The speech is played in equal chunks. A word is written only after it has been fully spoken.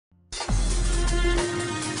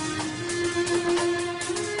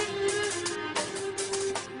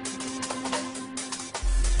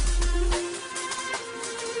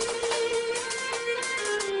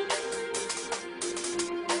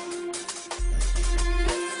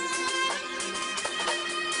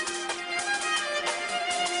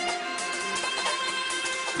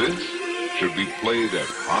This should be played at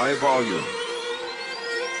high volume,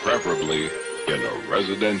 preferably in a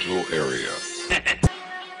residential area.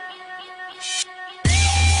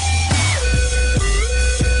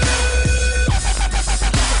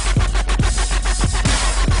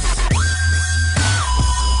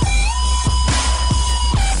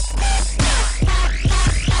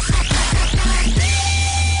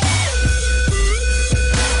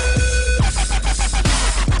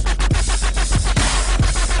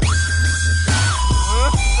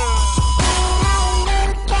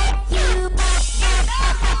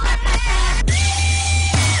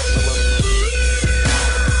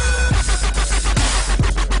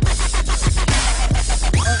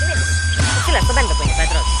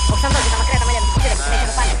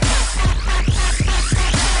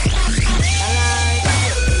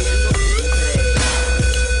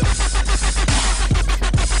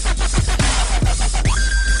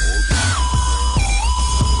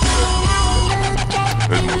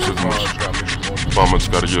 Πάμε τις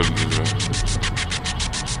καριόλες, ρε.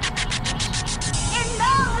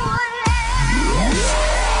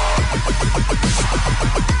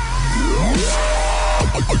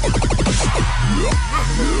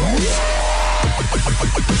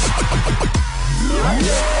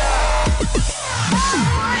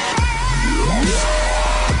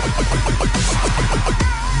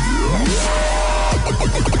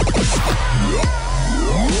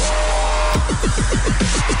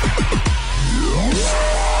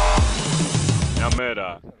 Μια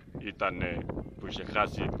μέρα ήτανε που είχε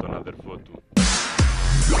χάσει τον αδερφό του.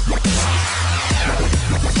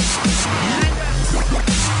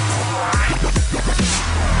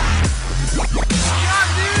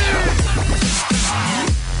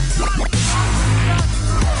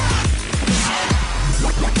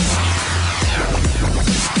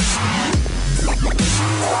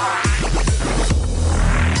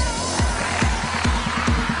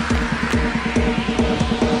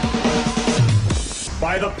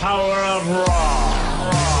 By the power of Raw.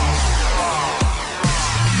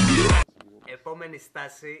 Επόμενη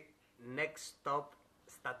στάση, next stop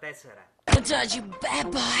στα 4. Dodgy bad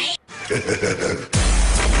boy.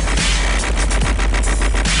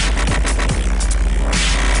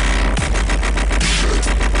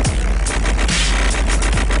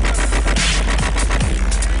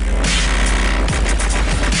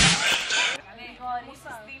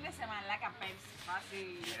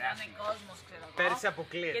 Πέρσι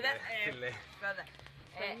αποκλείεται. Ήτανε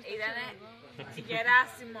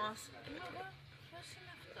Γεράσιμος. Ποιος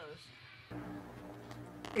είναι αυτός?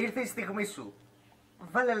 Ήρθε η στιγμή σου.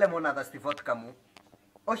 Βάλε λεμονάδα στη βότκα μου.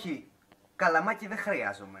 Όχι, καλαμάκι δεν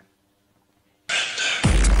χρειάζομαι.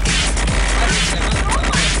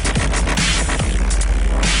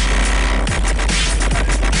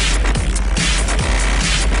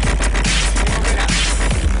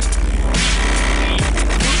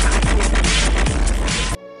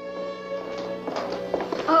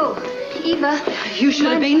 Eva, you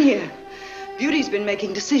should have been here. Beauty's been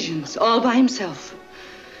making decisions all by himself.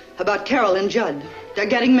 About Carol and Judd.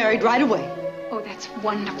 They're getting married right away. Oh, that's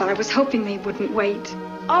wonderful. I was hoping they wouldn't wait.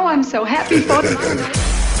 Oh, I'm so happy for them.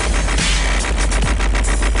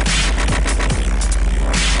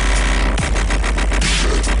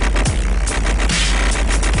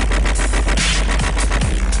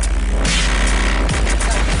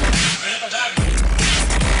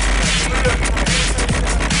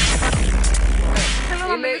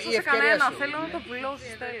 Σε κανένα, θέλω να το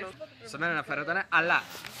πουλώσεις τέλος. Σε μένα αναφερότανε, αλλά...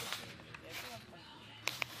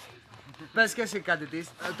 Πες και εσύ κάτι της,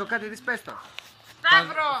 το κάτι της πες το.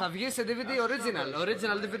 Θα βγει σε DVD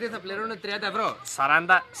original DVD θα πληρώνω 30 ευρώ.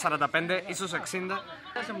 40, 45, ίσως 60.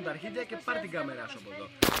 Κάσε μου τα αρχίδια και πάρ' την κάμερα σου από εδώ.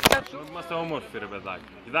 Είμαστε όμορφοι, ρε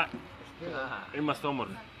παιδάκι. Κοίτα, είμαστε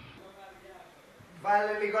όμορφοι.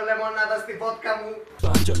 Βάλε λίγο λεμονάδα στη βότκα μου.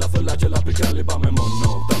 Άγγελα, φελάγγελα, πικρά, λυπάμαι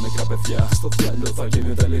μόνο. Τα μικρά παιδιά στο διάλογο θα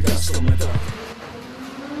γίνει τελικά στο μετά.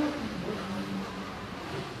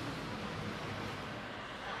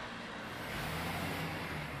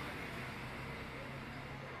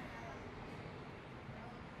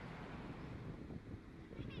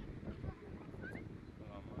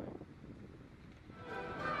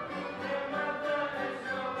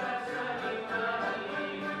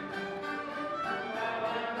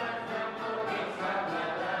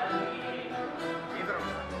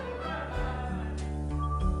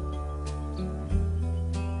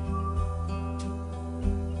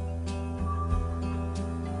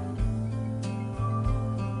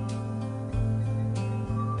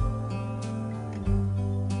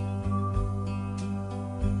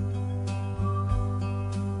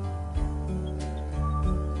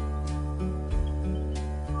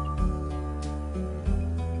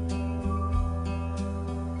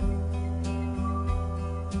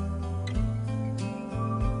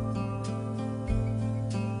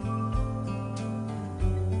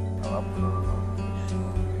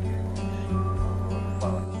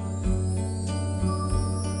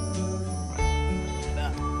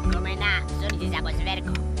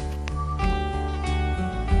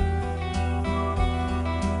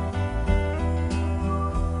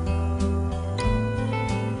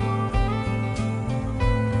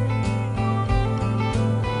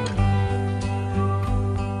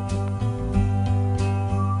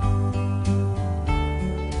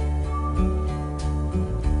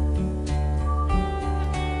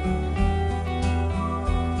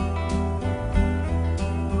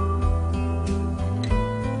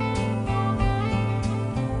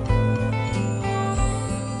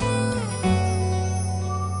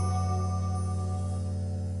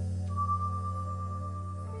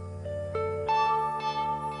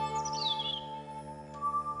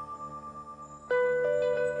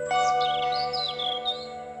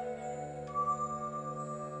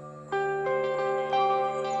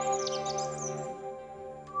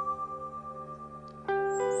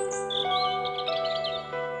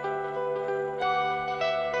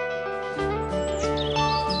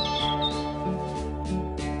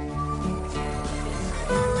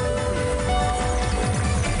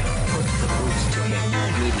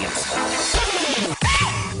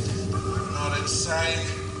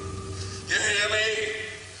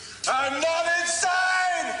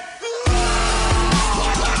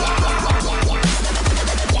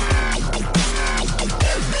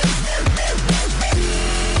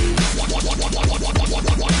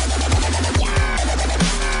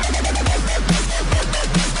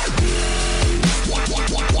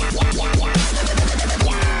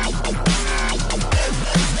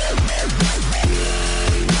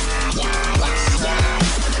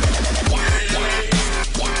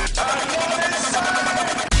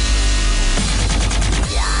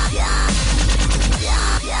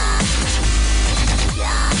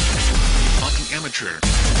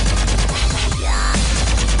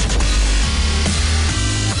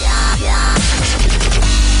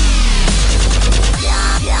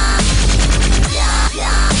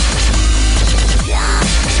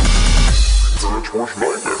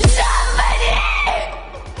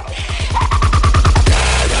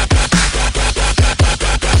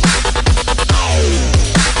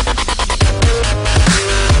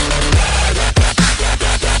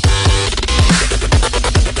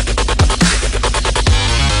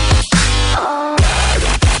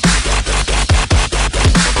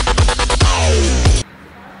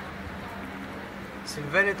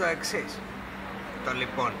 εξής. Το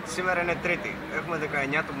λοιπόν, σήμερα είναι Τρίτη, έχουμε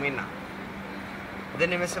 19 του μήνα. Δεν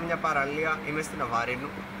είμαι σε μια παραλία, είμαι στην Αβαρίνου,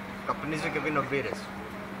 καπνίζω και πίνω μπύρες.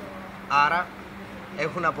 Άρα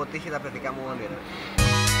έχουν αποτύχει τα παιδικά μου όνειρα.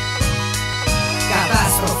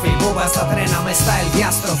 Κατάστροφη, μπούμπα στα τρένα με style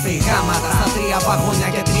διάστροφη. Γάματα στα 3 παγόνια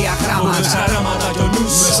και 3 γράμματα. Όλες χαράματα κι ο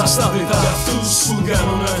νους μέσα στα βρυτά. Για αυτούς που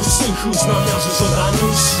κάνουν τους στίχους να μοιάζουν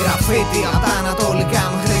ζωντανούς. Γραφίτι απ' τα ανατολικά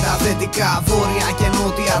μέχρι τα δυτικά. Βόρεια και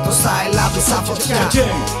νότια το style άπει σαν φωτιά. Και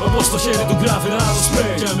όπως το χέρι του γράφει να το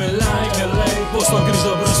σπέει. Και μιλάει και λέει πως τον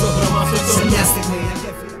κρίζω μπρος στο χρώμα αυτό το. Σε μια στιγμή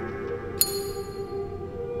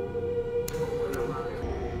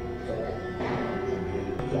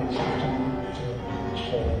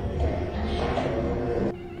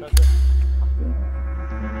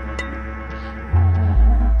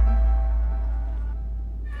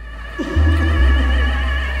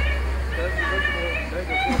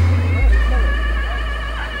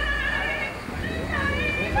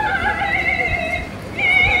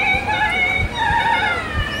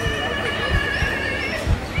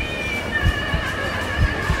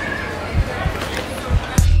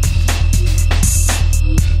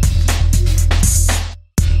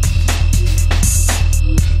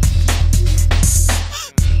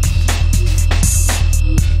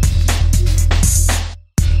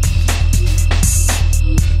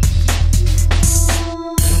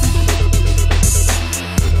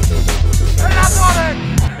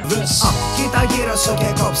κοίτα γύρω σου και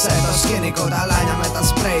κόψε το σκηνικό. Τα λάνια με τα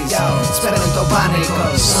σπρέι σπέρνουν το πανικό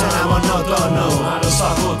σε ένα μονότονο άρρωστα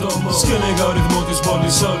απότομο σκηνικό ρυθμό της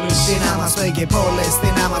πόλης όλης. Τι να μας πει και οι πόλεις, τι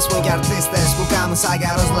να μας πούν και αρτίστες που κάνουν σαν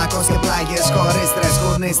καιρός βλακός και πλάγιες χωρίστρες,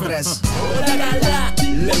 κουνίστρες. Ωραία καλά,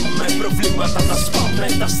 λέμε προβλήματα, τα σπάμε,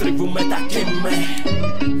 τα στρίβουμε, τα καίμε.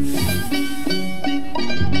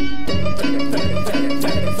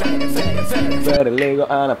 Φέρε λίγο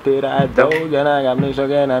αναπτήρα εδώ για να γαμνίσω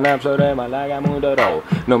και να ανάψω ρε μαλάκα μου το ρο.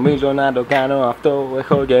 Νομίζω να το κάνω αυτό,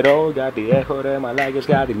 έχω καιρό γιατί έχω ρε μαλάκες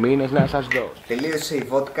κάτι μήνες να σας δω. Τελείωσε η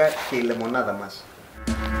βότκα και η λεμονάδα μας.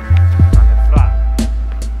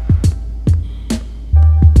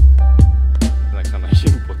 Δεν θα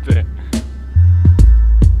ξαναγίνει ποτέ.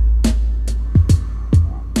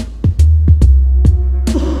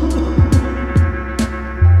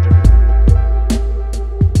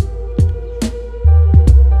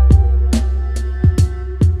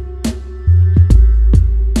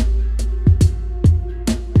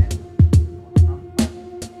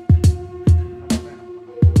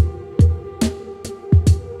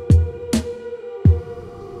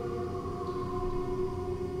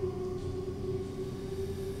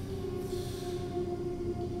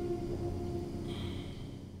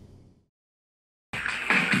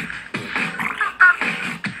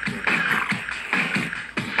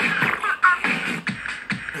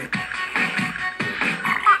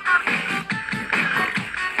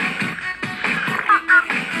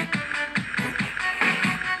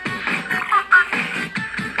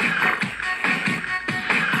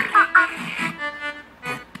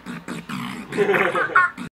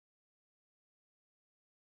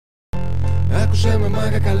 Άκουσε με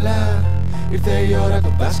μάγκα καλά, ήρθε η ώρα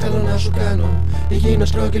το δάσκαλο να σου κάνω. Η γη είναι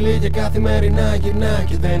στρογγυλή και καθημερινά γυρνά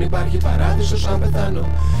και δεν υπάρχει παράδεισος αν πεθάνω.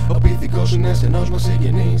 Ο πίθηκος είναι στενός μας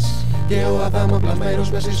συγγενής και ο Αδάμ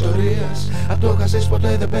απλασμένος μες ιστορίας. Απ' το χασίς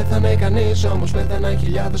ποτέ δεν πέθανε κανείς, όμως πέθαναν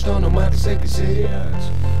χιλιάδες στο όνομα της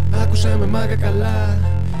εκκλησίας. Άκουσε με μάγκα καλά,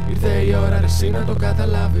 ήρθε η ώρα ρε εσύ να το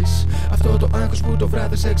καταλάβεις. Αυτό το άγχος που το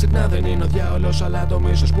βράδυ σε ξυπνά δεν είναι ο διάολος αλλά το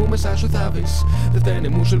μίσος που μέσα σου θάβεις. Δεν φταίνε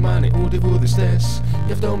μουσουλμάνοι ούτε βουδιστές,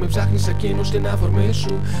 γι' αυτό μην ψάχνεις εκείνους την αφορμή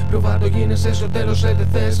σου. Προβάτω γίνεσαι στο τέλος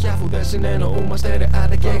ελευθές κι αφού δεν συνεννοούμαστε ρε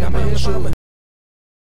άντε και γαμίσου.